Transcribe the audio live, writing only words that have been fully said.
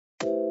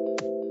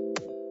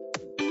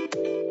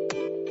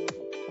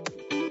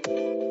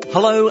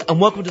Hello and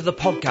welcome to the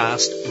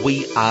podcast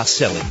We Are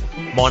Selling.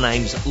 My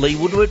name's Lee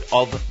Woodward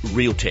of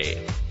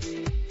Realtair.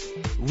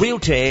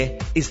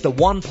 Realtair is the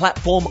one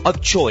platform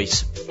of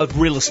choice of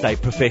real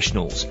estate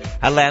professionals,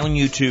 allowing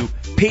you to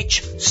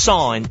pitch,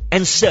 sign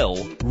and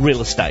sell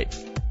real estate.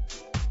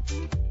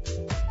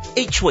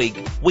 Each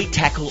week we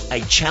tackle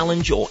a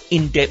challenge or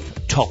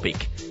in-depth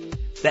topic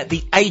that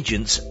the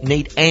agents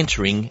need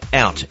answering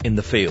out in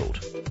the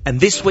field. And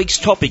this week's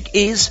topic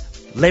is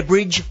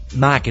leverage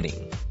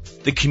marketing.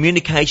 The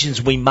communications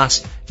we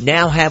must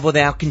now have with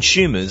our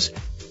consumers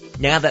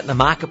now that the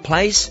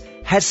marketplace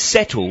has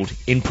settled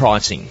in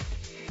pricing.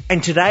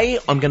 And today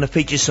I'm going to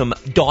feature some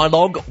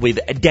dialogue with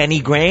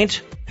Danny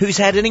Grant, who's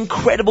had an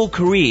incredible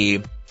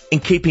career in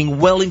keeping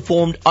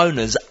well-informed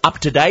owners up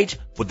to date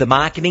with the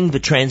marketing,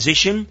 the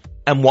transition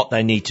and what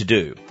they need to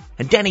do.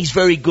 And Danny's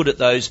very good at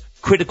those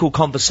critical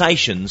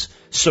conversations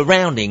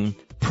surrounding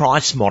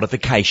price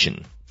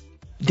modification.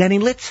 Danny,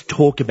 let's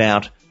talk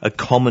about a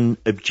common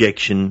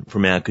objection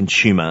from our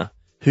consumer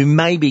who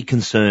may be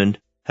concerned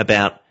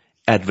about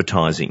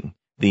advertising,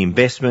 the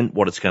investment,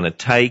 what it's going to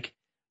take.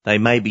 They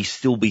may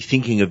still be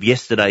thinking of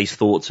yesterday's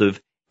thoughts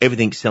of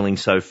everything's selling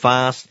so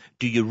fast.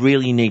 Do you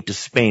really need to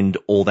spend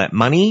all that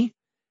money?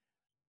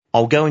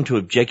 I'll go into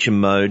objection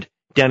mode.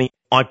 Danny,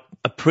 I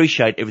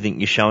appreciate everything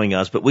you're showing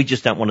us, but we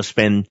just don't want to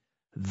spend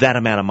that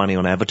amount of money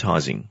on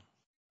advertising.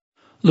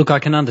 Look, I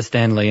can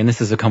understand, Lee, and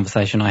this is a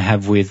conversation I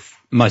have with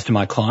most of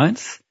my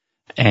clients,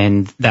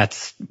 and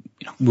that's,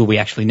 will we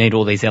actually need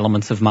all these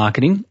elements of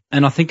marketing?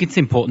 And I think it's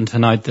important to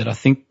note that I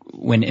think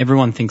when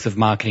everyone thinks of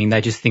marketing,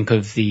 they just think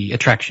of the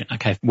attraction,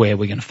 okay, where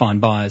we're going to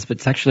find buyers, but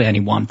it's actually only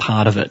one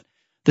part of it.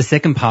 The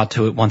second part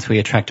to it, once we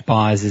attract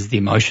buyers, is the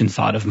emotion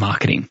side of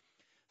marketing.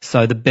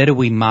 So the better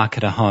we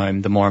market a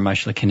home, the more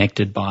emotionally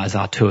connected buyers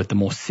are to it, the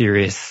more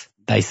serious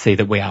they see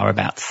that we are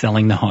about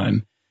selling the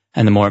home,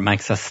 and the more it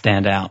makes us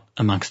stand out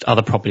amongst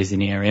other properties in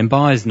the area. And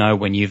buyers know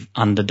when you've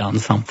underdone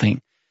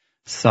something.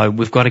 So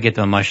we've got to get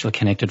them emotionally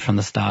connected from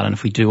the start. And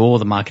if we do all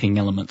the marketing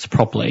elements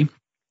properly,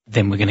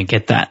 then we're going to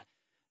get that.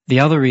 The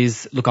other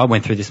is, look, I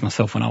went through this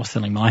myself when I was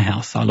selling my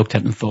house. I looked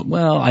at it and thought,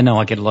 well, I know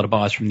I get a lot of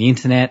buyers from the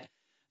internet.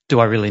 Do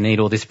I really need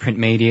all this print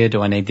media?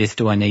 Do I need this?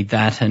 Do I need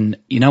that? And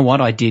you know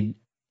what I did?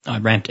 I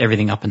ramped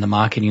everything up in the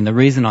marketing. And the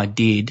reason I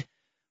did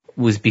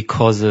was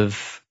because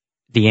of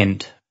the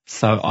end.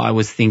 So I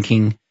was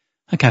thinking,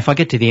 okay, if I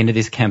get to the end of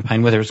this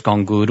campaign, whether it's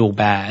gone good or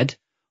bad,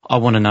 I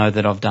want to know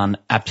that I've done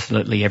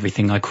absolutely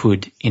everything I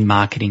could in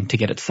marketing to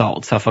get it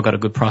sold. So if I got a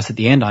good price at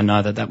the end, I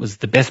know that that was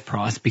the best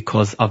price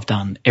because I've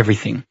done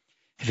everything.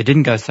 If it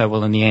didn't go so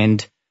well in the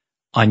end,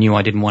 I knew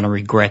I didn't want to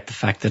regret the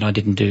fact that I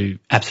didn't do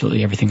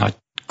absolutely everything I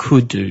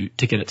could do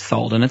to get it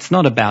sold. And it's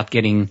not about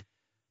getting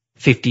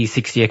 50,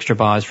 60 extra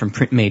buyers from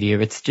print media.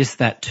 It's just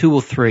that 2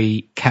 or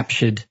 3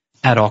 captured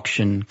at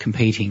auction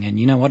competing. And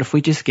you know what? If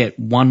we just get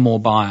one more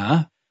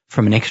buyer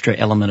from an extra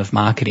element of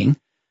marketing,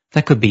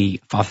 that could be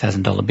a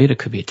 $5,000 bid, it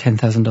could be a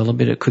 $10,000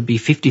 bid, it could be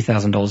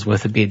 $50,000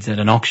 worth of bids at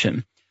an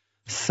auction.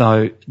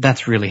 So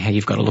that's really how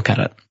you've got to look at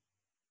it.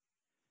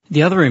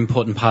 The other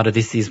important part of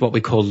this is what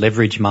we call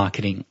leverage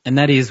marketing, and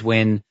that is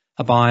when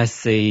a buyer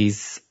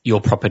sees your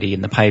property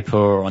in the paper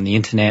or on the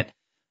internet,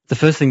 the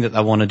first thing that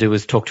they want to do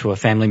is talk to a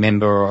family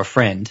member or a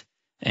friend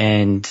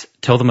and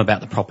tell them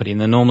about the property. And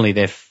then normally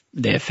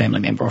their family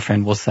member or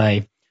friend will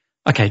say,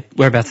 okay,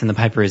 whereabouts in the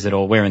paper is it,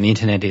 or where on the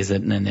internet is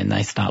it? And then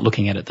they start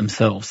looking at it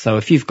themselves. So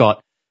if you've got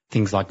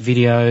things like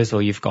videos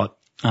or you've got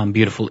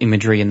beautiful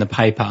imagery in the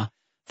paper,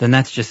 then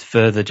that's just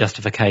further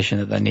justification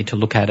that they need to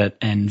look at it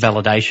and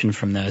validation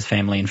from those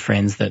family and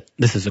friends that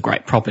this is a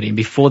great property. And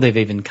before they've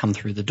even come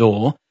through the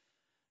door,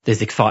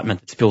 there's excitement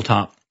that's built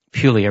up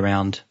purely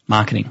around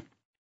marketing.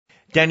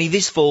 Danny,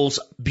 this falls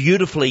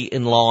beautifully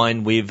in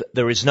line with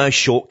there is no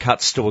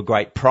shortcuts to a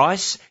great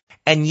price.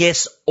 And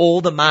yes,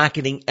 all the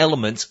marketing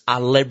elements are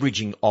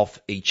leveraging off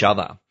each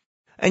other.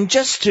 And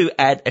just to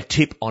add a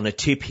tip on a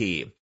tip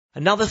here,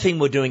 another thing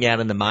we're doing out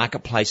in the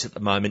marketplace at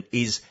the moment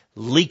is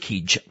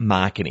leakage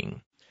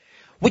marketing,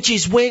 which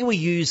is where we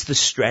use the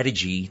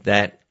strategy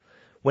that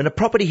when a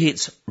property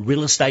hits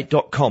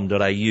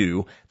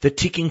realestate.com.au, the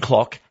ticking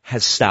clock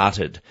has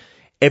started.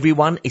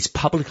 Everyone is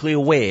publicly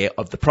aware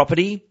of the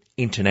property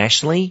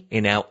internationally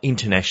in our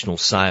international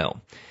sale.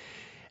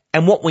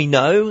 And what we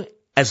know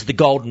as the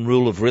golden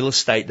rule of real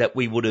estate that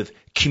we would have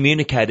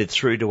communicated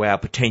through to our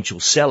potential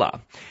seller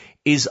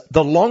is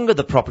the longer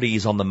the property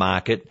is on the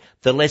market,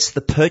 the less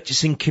the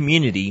purchasing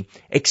community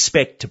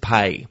expect to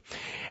pay.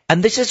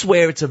 And this is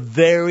where it's a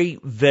very,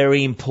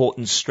 very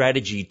important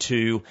strategy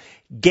to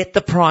get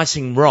the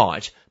pricing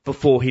right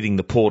before hitting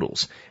the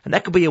portals. And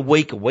that could be a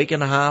week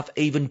and a half,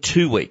 even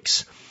 2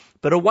 weeks.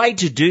 But a way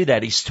to do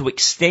that is to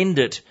extend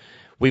it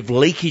with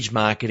leakage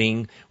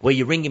marketing, where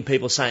you're ringing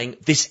people saying,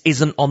 this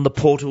isn't on the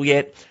portal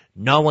yet,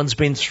 no one's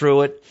been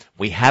through it,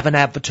 we haven't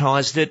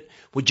advertised it,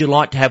 would you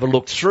like to have a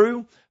look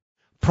through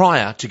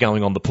prior to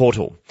going on the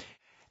portal?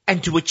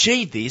 And to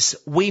achieve this,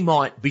 we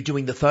might be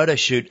doing the photo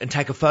shoot and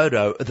take a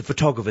photo of the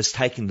photographers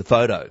taking the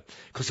photo,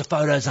 because the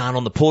photos aren't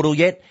on the portal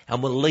yet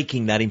and we're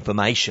leaking that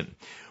information.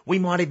 We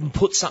might even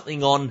put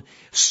something on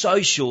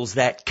socials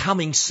that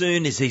coming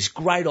soon is this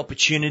great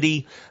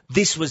opportunity.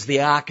 This was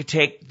the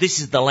architect.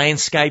 This is the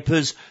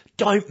landscapers.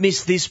 Don't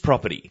miss this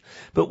property.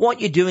 But what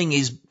you're doing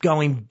is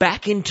going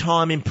back in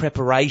time in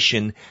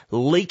preparation,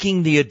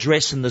 leaking the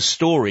address and the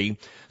story,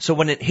 so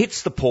when it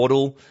hits the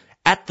portal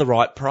at the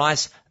right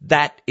price,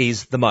 that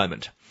is the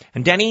moment.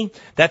 And Danny,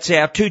 that's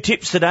our 2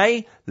 tips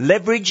today: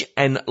 leverage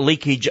and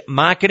leakage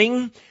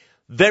marketing.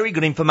 Very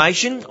good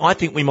information. I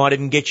think we might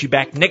even get you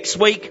back next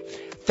week.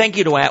 Thank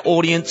you to our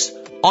audience.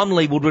 I'm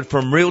Lee Woodward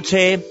from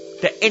Realtair.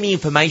 For any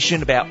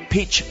information about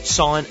pitch,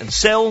 sign and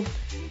sell,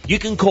 you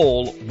can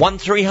call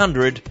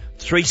 1300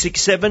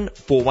 367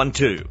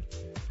 412.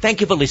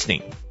 Thank you for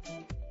listening.